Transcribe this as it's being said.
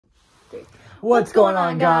What's going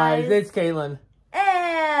on, guys? It's Caitlin.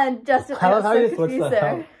 And Justin. I love how you switched that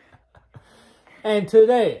up. And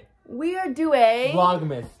today, we are doing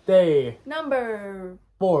Vlogmas Day number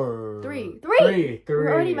 4. Three. Three.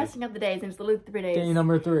 We're already messing up the days, and it's literally 3 days. Day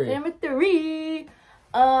number 3. Day number 3.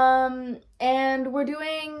 And we're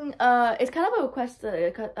doing it's kind of a request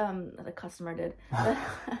that a customer did,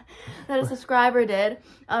 that a subscriber did.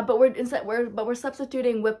 But we're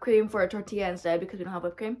substituting whipped cream for a tortilla instead because we don't have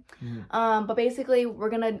whipped cream. But basically we're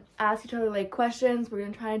gonna ask each other like questions. We're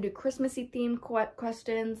gonna try and do Christmassy themed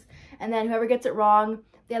questions, and then whoever gets it wrong,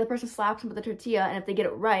 the other person slaps him with the tortilla. And if they get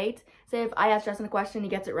it right, say if I ask Justin a question, he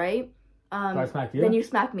gets it right. I smack you? Then you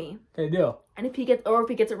smack me. Okay, deal. And if he gets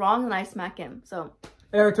it wrong, then I smack him. So.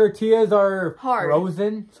 Our tortillas are hard.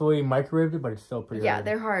 Frozen, so we microwaved it, but it's still pretty hard.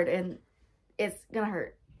 They're hard, and it's gonna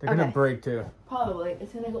hurt. They're gonna break, too. Probably.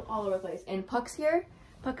 It's gonna go all over the place. And Puck's here.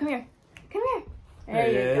 Puck, come here. Come here. There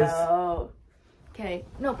you go. Okay.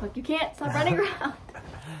 No, Puck, you can't. Stop running around.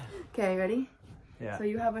 Okay, ready? Yeah. So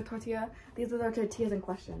you have a tortilla. These are our tortillas in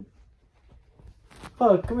question.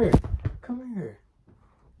 Puck, come here. Come here.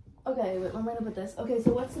 Okay, wait, I'm gonna put this. Okay,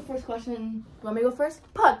 so what's the first question? You want me to go first?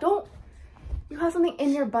 Puck, don't. You have something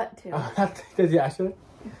in your butt, too. Does he actually?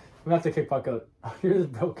 I'm gonna have to kick Puck out. Oh, yours is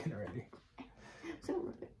broken already.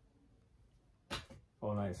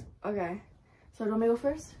 Oh, nice. Okay. So, do you want me to go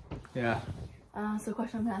first? Yeah. So,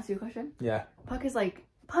 question, I'm gonna ask you a question. Yeah. Puck is like,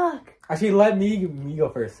 Puck! Actually, let me go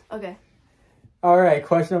first. Okay. Alright,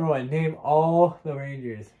 question number 1. Name all the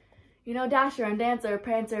reindeers. You know Dasher and Dancer,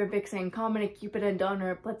 Prancer, Vixen, Comet, Cupid, and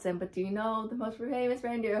Donner, Blitzen, but do you know the most famous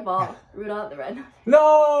reindeer of all? Rudolph the Red-Nosed.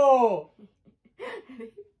 No!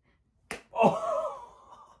 Oh.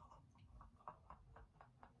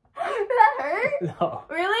 Did that hurt? No.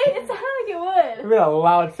 Really? It sounded like it would. It made a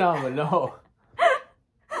loud sound, but no.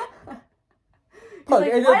 Look,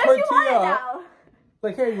 like, it's why a don't you want it tortilla. now?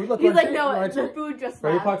 Like, here, look. He's like, no, it's the food just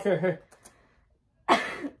Ready, left. Puck? Here.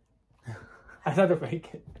 I tried to fake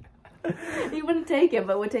it. He wouldn't take it,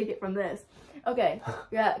 but would take it from this. Okay.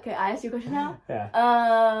 Yeah. Okay. I ask you a question now. Yeah.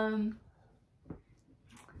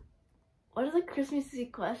 What is a Christmassy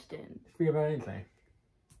question? Speak about anything.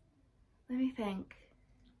 Let me think.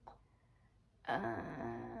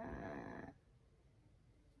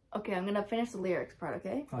 Okay, I'm gonna finish the lyrics part.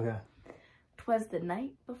 Okay. Okay. 'Twas the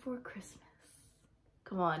night before Christmas.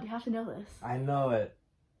 Come on, you have to know this. I know it.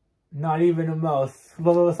 Not even a mouse.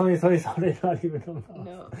 Something, not even a mouse.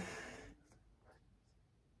 No.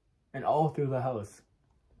 And all through the house.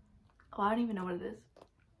 Oh, I don't even know what it is.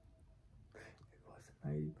 It was a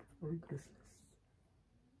night before Christmas.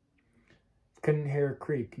 Couldn't hear a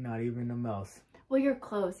creak, not even a mouse. Well, you're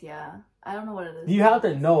close, yeah. I don't know what it is. You have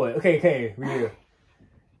to know it. Okay, redo.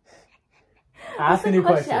 Ask a new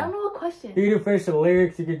question. I don't know what question. You can finish the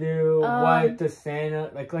lyrics. You could do what does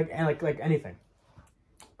Santa like anything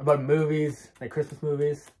about movies, like Christmas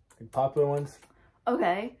movies, like popular ones.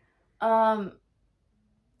 Okay.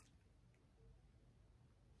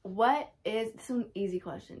 What is, this is an easy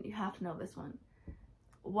question. You have to know this one.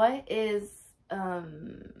 What is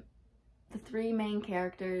the 3 main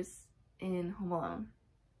characters in Home Alone?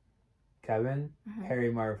 Kevin,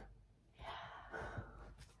 Harry, Marv. Yeah.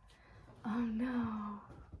 Oh no.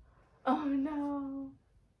 Oh no.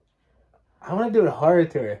 I want to do it hard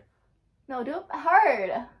to her. No, do it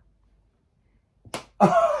hard.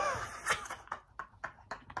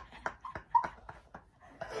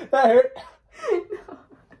 That hurt. No.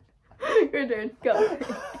 Your turn. Go.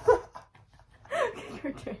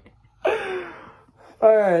 Your turn.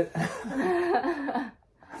 Alright.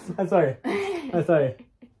 I'm sorry.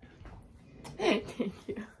 Thank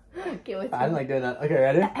you. Okay, what's I didn't like doing that. Okay,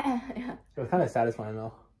 ready? Yeah. It was kind of satisfying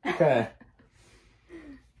though. Okay.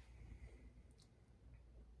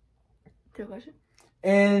 Two question?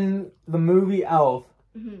 In the movie Elf,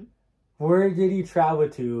 where did he travel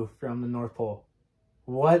to from the North Pole?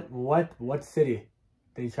 What city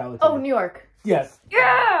did he travel to? Oh, New York. Yes.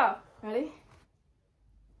 Yeah! Ready?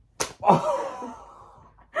 Oh.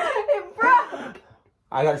 It broke!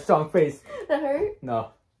 I got a strong face. That hurt?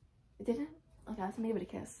 No. It didn't? Okay, let's give it a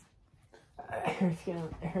kiss.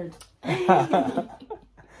 It hurts.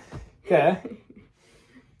 Okay.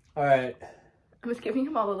 Alright. I was giving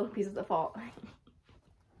him all the little pieces that fall.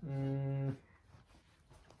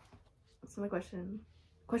 What's my question?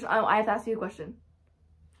 I have to ask you a question.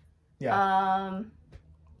 Yeah.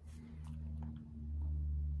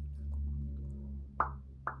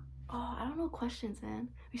 Oh, I don't know questions, man.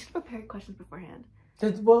 We should have prepared questions beforehand.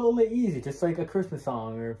 Just, well, easy. Just like a Christmas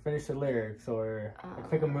song, or finish the lyrics, or like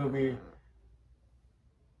pick a movie.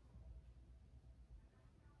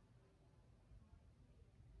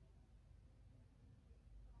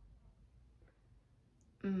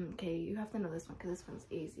 Okay, you have to know this one because this one's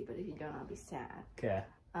easy. But if you don't, I'll be sad. Okay.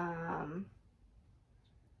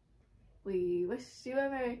 We wish you a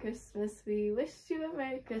Merry Christmas. We wish you a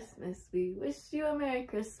Merry Christmas. We wish you a Merry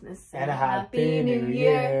Christmas And a Happy New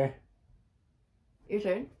Year. Your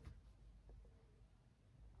turn.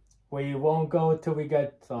 We won't go till we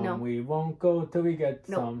get some. No. We won't go till we get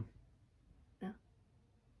Nope. some. No.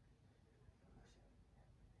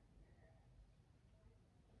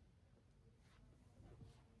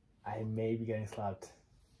 I may be getting slapped.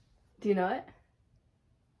 Do you know it?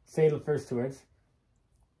 Say the first 2 words.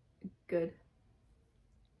 Good.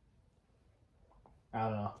 I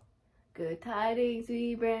don't know. Good tidings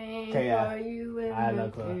we bring Okay, yeah. for you and I had no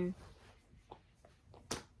your clue. king.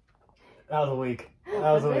 That was a week.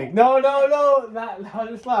 That was a week. No. That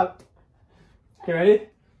was a slap. Okay, ready?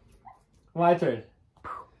 My turn.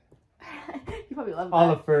 You probably love that. On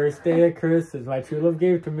the first day of Christmas, my true love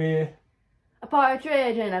gave to me. A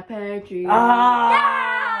partridge in a pear tree. Ah!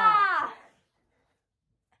 Yeah!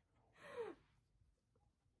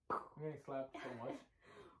 I'm getting slapped so much.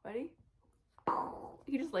 Ready?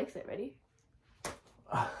 He just likes it. Ready?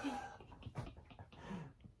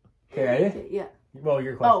 Okay, ready? Okay, yeah. Well,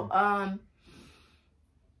 your question.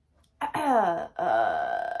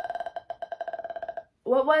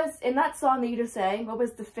 What was in that song that you just sang? What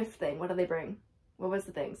was the 5th thing? What did they bring? What was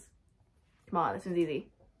the things? Come on, this one's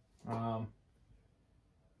easy.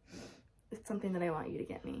 It's something that I want you to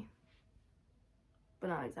get me, but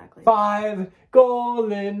not exactly. 5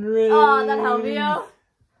 golden rings. Oh, that help you?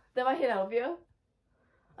 That might help you.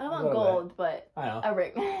 I don't want Little gold, but I know. a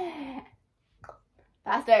ring.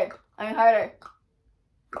 Faster. I mean harder.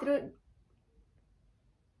 Do it.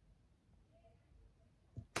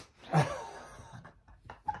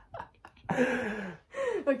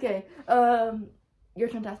 Okay. Your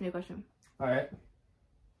turn to ask me a question. All right.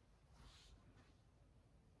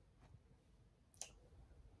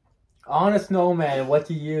 On a snowman, what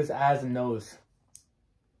do you use as a nose?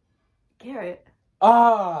 Carrot.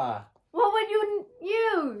 Ah! What would you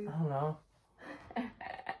use? I don't know.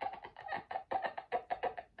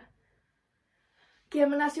 Okay, I'm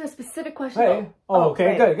gonna ask you a specific question. Hey. Oh,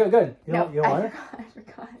 okay. right. Good. You No, don't want it? I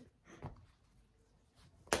forgot.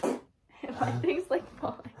 My thing's like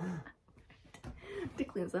falling. To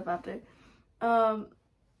clean stuff after.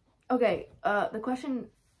 Okay, the question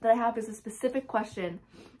that I have is a specific question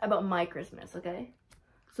about my Christmas, okay?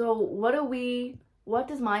 So what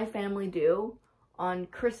does my family do on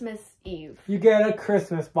Christmas Eve? You get a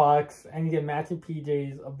Christmas box and you get matching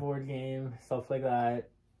PJs, a board game, stuff like that.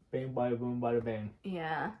 Bing, bada, boom, bada, bang.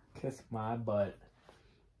 Yeah. Kiss my butt.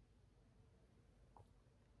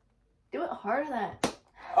 Do it harder than that.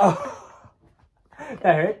 Oh!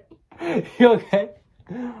 That hurt? You okay?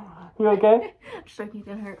 You okay? I'm just joking, it's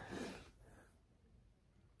gonna hurt.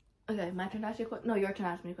 Okay, my turn to ask you a question. No, your turn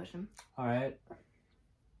to ask me a question. Alright.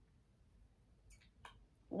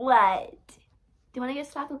 What? Do you want to get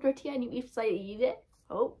slapped with tortilla and you eat it?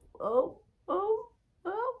 Oh.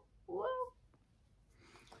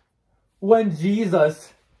 When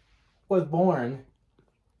Jesus was born,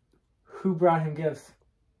 who brought him gifts?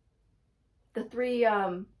 The 3,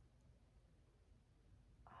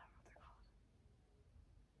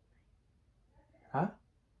 Huh?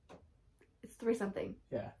 It's 3 something.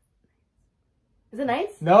 Yeah. Is it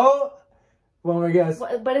nice? No! One more guess.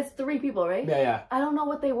 But it's 3 people, right? Yeah. I don't know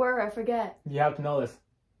what they were. I forget. You have to know this.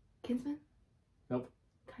 Kinsman? Nope.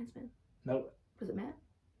 Kinsman? Nope. Was it man?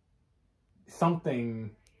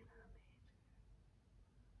 Something.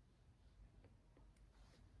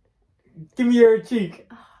 Give me your cheek.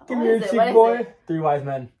 Give me your cheek, boy. 3 wise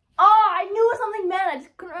men. Oh, I knew it was something man. I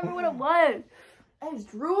just couldn't remember what it was. I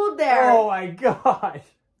just drooled there. Oh my gosh.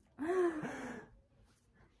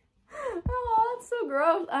 Oh, that's so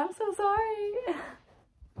gross. I'm so sorry.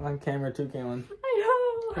 I'm on camera too, Kaylin. I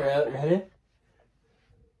know. Okay, ready?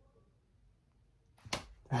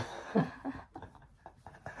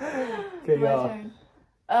 Okay, My go.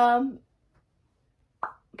 turn.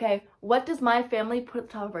 Okay, what does my family put at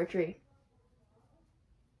the top of our tree?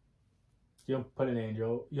 You don't put an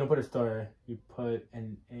angel. You don't put a star. You put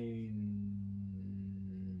an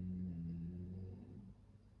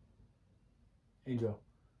angel.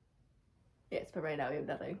 Yes, but right now we have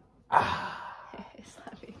nothing. Ah.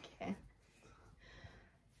 Slap me again.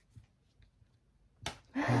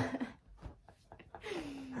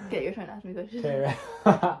 Okay, you're trying to ask me questions. Okay.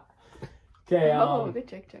 Okay. Oh, good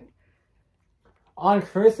trick. On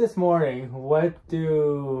Christmas morning,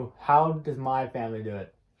 how does my family do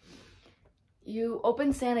it? You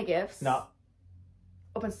open Santa gifts. No.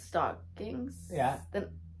 Open stockings. Yeah. Then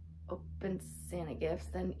open Santa gifts.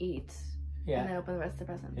 Then eat. Yeah. And then open the rest of the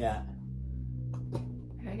presents. Yeah.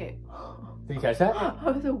 Okay. Did you catch that?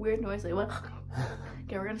 Oh, it's a weird noise. Like, what?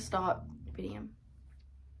 Okay, we're gonna stop feeding him.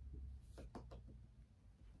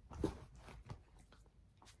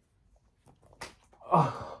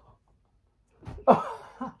 Oh.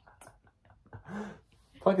 Oh.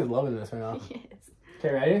 Puck is loving this right now. Yes.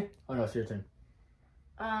 Okay, ready? Oh no, it's your turn.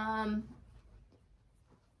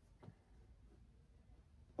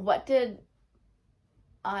 What did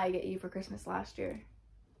I get you for Christmas last year?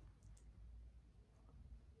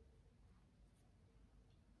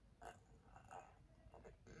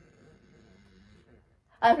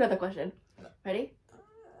 I have another question. Ready?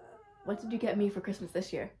 What did you get me for Christmas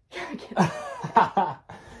this year?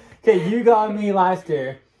 Okay, you got me last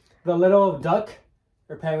year the little duck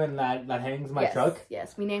or penguin that hangs in my truck.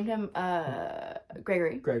 Yes, we named him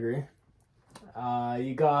Gregory. Gregory.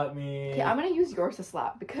 You got me. Okay, I'm gonna use yours to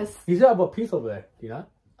slap because. You still have a piece over there, do you not?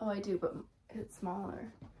 Oh, I do, but it's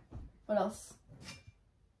smaller. What else?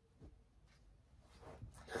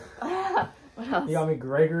 What else? You got me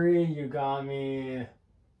Gregory. You got me.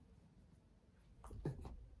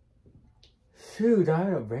 Shoot, I'm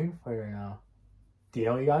in a brain fight right now. Do you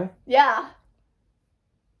know what you got me? Yeah.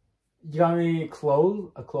 You got me a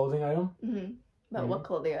clothing item. Mm-hmm. But what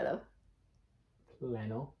clothing item?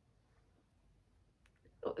 Leno.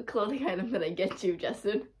 What clothing item did I get you,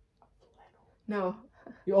 Justin? No.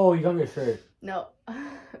 Oh, you got me a shirt. No.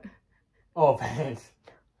 Oh, pants.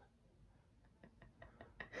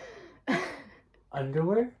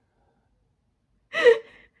 Underwear?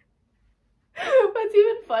 What's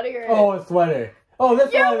even funnier? Oh, a sweater. Oh,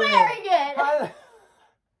 this You're one. wearing it!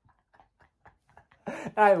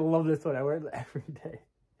 I love this one. I wear it every day.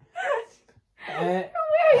 You're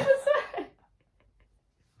wearing the sweater.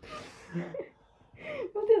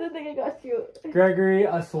 What's the other thing I got you? Gregory,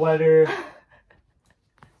 a sweater.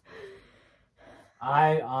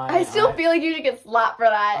 I still feel like you should get slapped for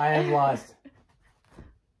that. I am lost.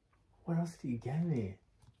 What else did you get me?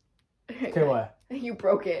 Okay, what? You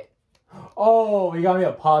broke it. Oh, you got me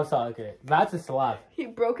a pop socket. That's a slap. He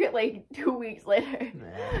broke it like 2 weeks later.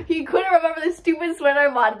 Nah. He couldn't remember the stupid sweater I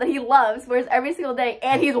bought that he loves, wears every single day,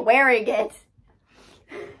 and he's wearing it.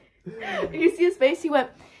 You see his face? He went,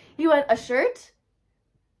 a shirt?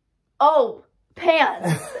 Oh,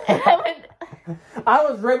 pants. And I went... I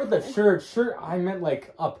was right with the shirt. Shirt, I meant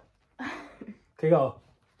like up. Okay, go.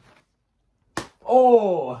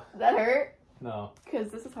 Oh. Does that hurt? No. Because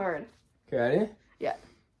this is hard. Okay, ready? Yeah.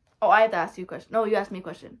 Oh, I have to ask you a question. No, you asked me a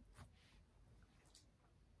question.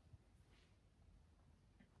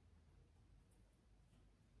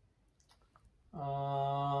 I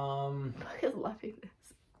was loving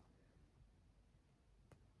this.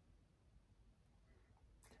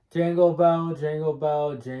 Jingle bell, jingle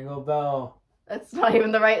bell, jingle bell. That's not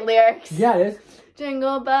even the right lyrics. Yeah, it is.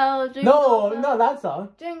 Jingle bell, jingle bell. No, that song.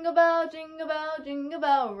 Jingle bell, jingle bell, jingle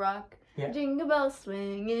bell rock. Yeah. Jingle bells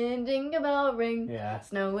swinging, jingle bell ring. Yeah.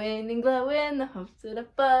 Snowing and glowing, the hopes of the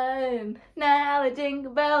fun. Now the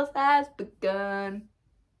jingle bells has begun.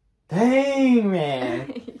 Dang,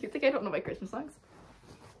 man. You think I don't know my Christmas songs?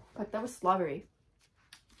 Fuck, that was slobbery.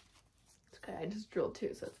 It's okay, I just drilled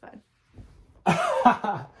too, so it's fine.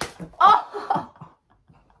 Oh!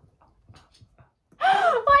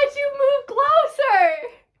 Why'd you move closer?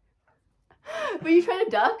 Were you trying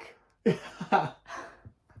to duck?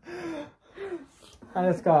 I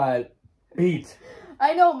just got beat.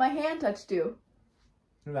 I know, my hand touched you.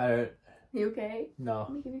 No matter. You okay? No.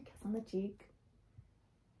 Let me give you a kiss on the cheek.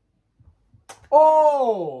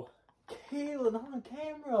 Oh! Kaylin on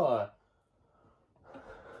camera.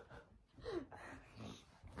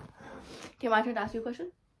 Okay, my turn to ask you a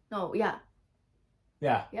question? No, yeah.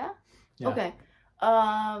 Yeah. Yeah? Yeah. Okay.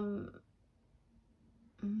 I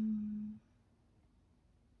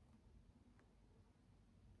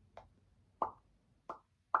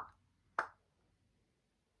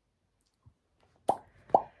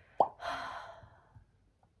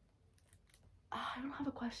don't have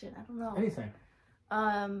a question. I don't know. Anything.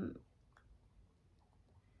 What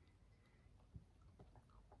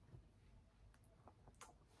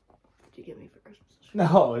did you get me for Christmas?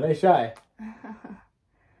 No, they shy.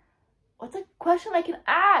 What's a question I can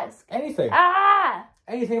ask? Anything. Ah!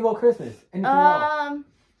 Anything about Christmas. Anything else.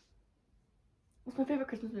 What's my favorite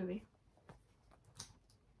Christmas movie?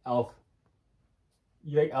 Elf.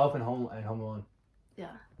 You like Elf and Home Alone.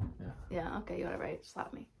 Yeah. Yeah. Yeah, okay, you got it right.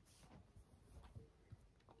 Slap me.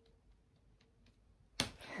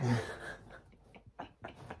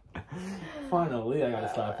 Finally, I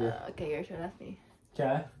gotta slap you. Okay, your turn. Ask me.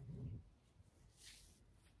 Okay.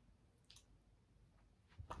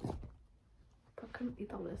 I couldn't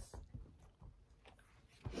eat all this.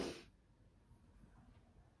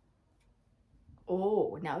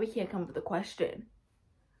 now we can't come up with a question.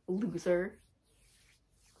 Loser.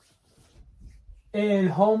 In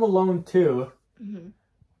Home Alone 2, Mm-hmm.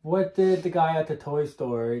 what did the guy at the toy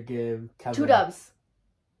store give Kevin? 2 doves.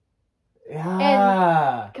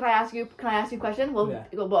 Yeah. Can I ask you a question?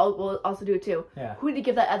 We'll also do it too. Yeah. Who did you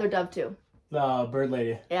give that other dove to? The bird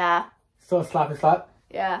lady. Yeah. So slap and slap?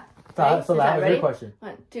 Yeah. So that was ready? your question.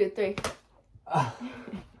 1, 2, 3. Did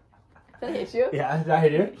I hit you? Yeah, did I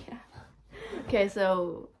hit you? Yeah. Okay,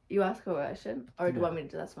 so you ask a question, or do you Yeah. want me to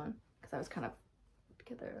do this one? Because I was kind of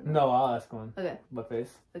together. No, I'll ask one. Okay. What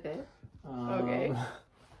face? Okay. Okay.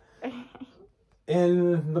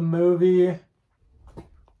 In the movie...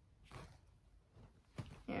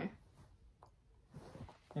 Yeah.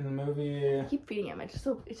 In the movie... I keep feeding him. It's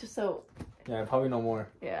just so. Yeah, probably no more.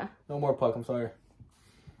 Yeah. No more puck, I'm sorry.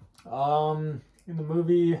 In the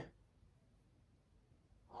movie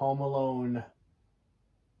Home Alone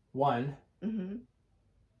 1, Mm-hmm.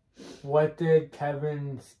 what did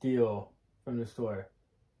Kevin steal from the store?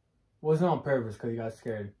 Wasn't on purpose because he got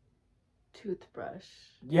scared. Toothbrush.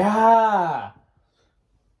 Yeah!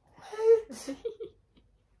 What?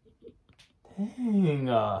 Dang.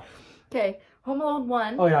 Okay, Home Alone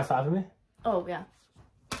 1. Oh, you're not stopping me? Oh, yeah.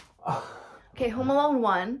 Okay, Home Alone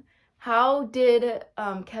 1. How did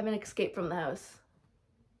Kevin escape from the house?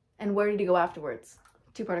 And where did he go afterwards?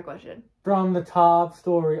 2-part question. From the top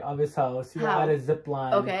story of his house, he How? had a zip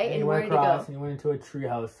line. Okay, and he where went did he go? across and he went into a tree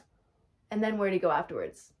house. And then where did he go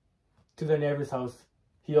afterwards? To the neighbor's house.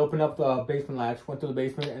 He opened up the basement latch, went to the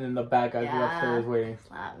basement, and then the bad guys were upstairs waiting.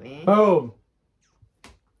 Slap me. Boom!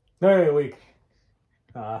 Very weak.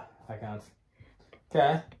 That counts.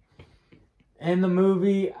 Okay. In the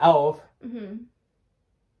movie Elf, Mm-hmm.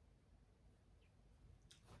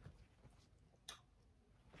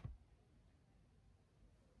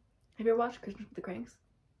 Have you ever watched Christmas with the Cranks?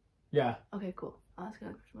 yeah. Okay, cool. I'll ask you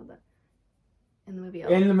a question about that. In the movie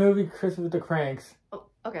Elf. In the movie Christmas with the Cranks, Oh,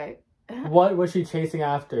 okay. what was she chasing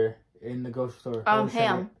after in the grocery store? What was she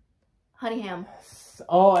Ham. saying? Honey ham.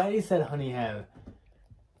 Oh, I said honey ham.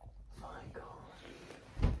 My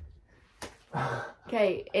God.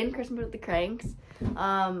 Okay, in Christmas with the Cranks,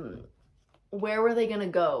 where were they gonna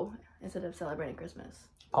go instead of celebrating Christmas?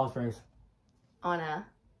 Palm Springs. On a...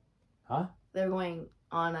 Huh? They're going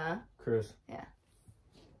on a... Cruise. Yeah.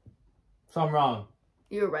 So I'm wrong.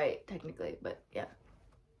 You were right, technically, but yeah.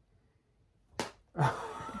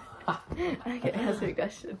 I can answer your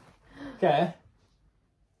question. Okay.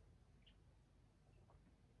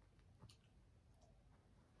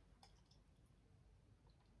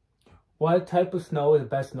 What type of snow is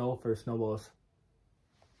best snow for snowballs?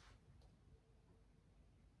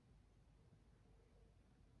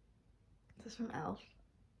 Is this from Elf?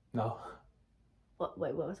 No. What?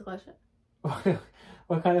 Wait, what was the question?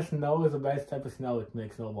 What kind of snow is the best type of snow to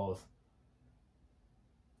make snowballs?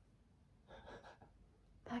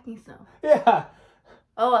 Packing snow. Yeah.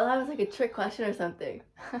 Oh, I thought it was like a trick question or something.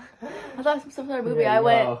 I thought it was some sort of movie. Yeah, I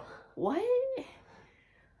went, no. what? You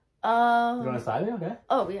want to side me? Okay.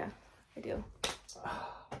 Oh, yeah. I do.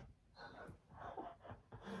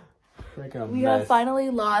 Freaking We mess. have finally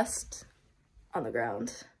lost on the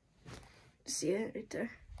ground. See it right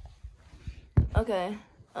there? Okay.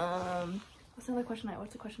 What's the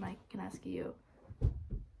question I can ask you?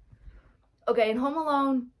 Okay, in Home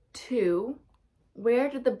Alone 2, where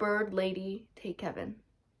did the bird lady take Kevin?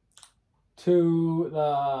 To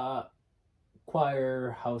the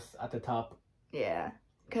choir house at the top. Yeah.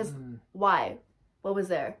 Because why? What was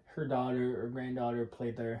there? Her daughter or granddaughter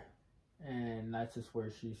played there. And that's just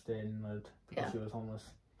where she stayed and lived because she was homeless.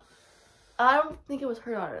 I don't think it was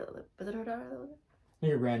her daughter that lived. Was it her daughter that lived?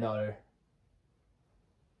 Your granddaughter.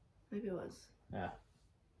 Maybe it was. Yeah.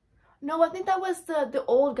 No, I think that was the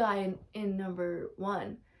old guy in number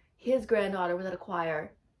 1. His granddaughter was at a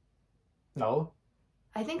choir. No.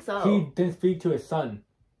 I think so. He didn't speak to his son.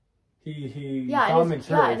 He yeah, saw him in church.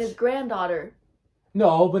 Yeah, and his granddaughter.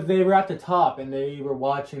 No, but they were at the top and they were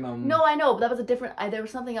watching them. No, I know, but that was a different... there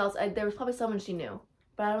was something else. There was probably someone she knew.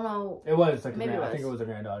 But I don't know. It was like Maybe I think it was a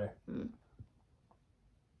granddaughter.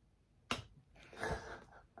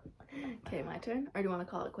 Okay, my turn? Or do you want to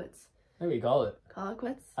call it quits? Maybe you call it. Call it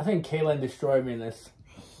quits? I think Kaylin destroyed me in this.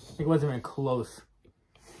 It wasn't even close.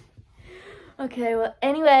 Okay, well,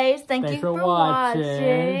 anyways, thanks you for for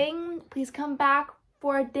watching. Please come back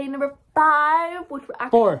for day number 5, which we're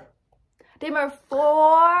actually... 4. Day number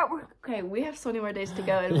 4. Okay, we have so many more days to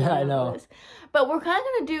go. Yeah, I know. But we're kind of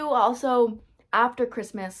going to do also after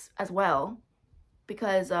Christmas as well.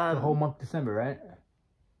 Because... the whole month of December, right?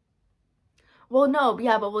 Well, no,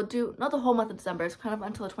 yeah, but we'll do not the whole month of December. It's kind of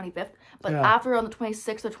until the 25th. But after on the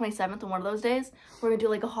 26th or 27th on one of those days, we're gonna do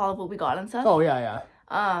like a haul of what we got and stuff. Oh yeah.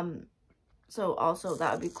 So also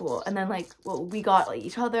that would be cool. And then like what we got like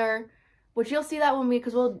each other, which you'll see that when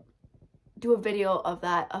because we'll do a video of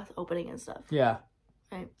that us opening and stuff. Yeah.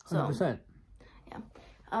 Right. So 100%. Yeah.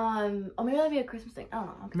 Or maybe that'll be a Christmas thing. I don't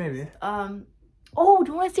know. Maybe. Oh,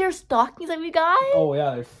 do you want to see our stockings that we got? Oh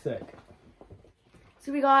yeah, they're sick.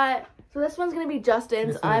 So we got. So this one's gonna be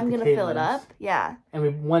Justin's. I'm gonna fill it up. Yeah. And we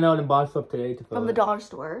went out and bought stuff today to fill from the dollar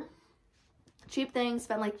store. Cheap things.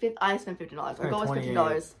 Spent like I spent $50. Our goal was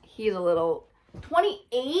 $50. He's a little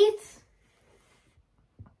 28.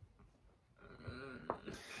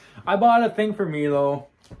 I bought a thing for me though.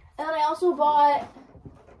 And then I also bought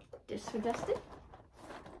this for Dustin.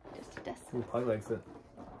 Just for Dustin. Ooh, Pug likes it.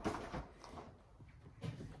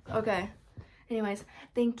 Okay. Anyways,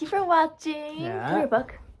 thank you for watching. Yeah. Read your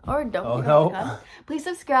book. Or don't. Oh, no. Please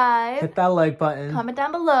subscribe. Hit that like button. Comment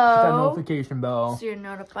down below. Hit that notification bell. So you're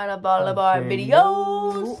notified of all of our videos.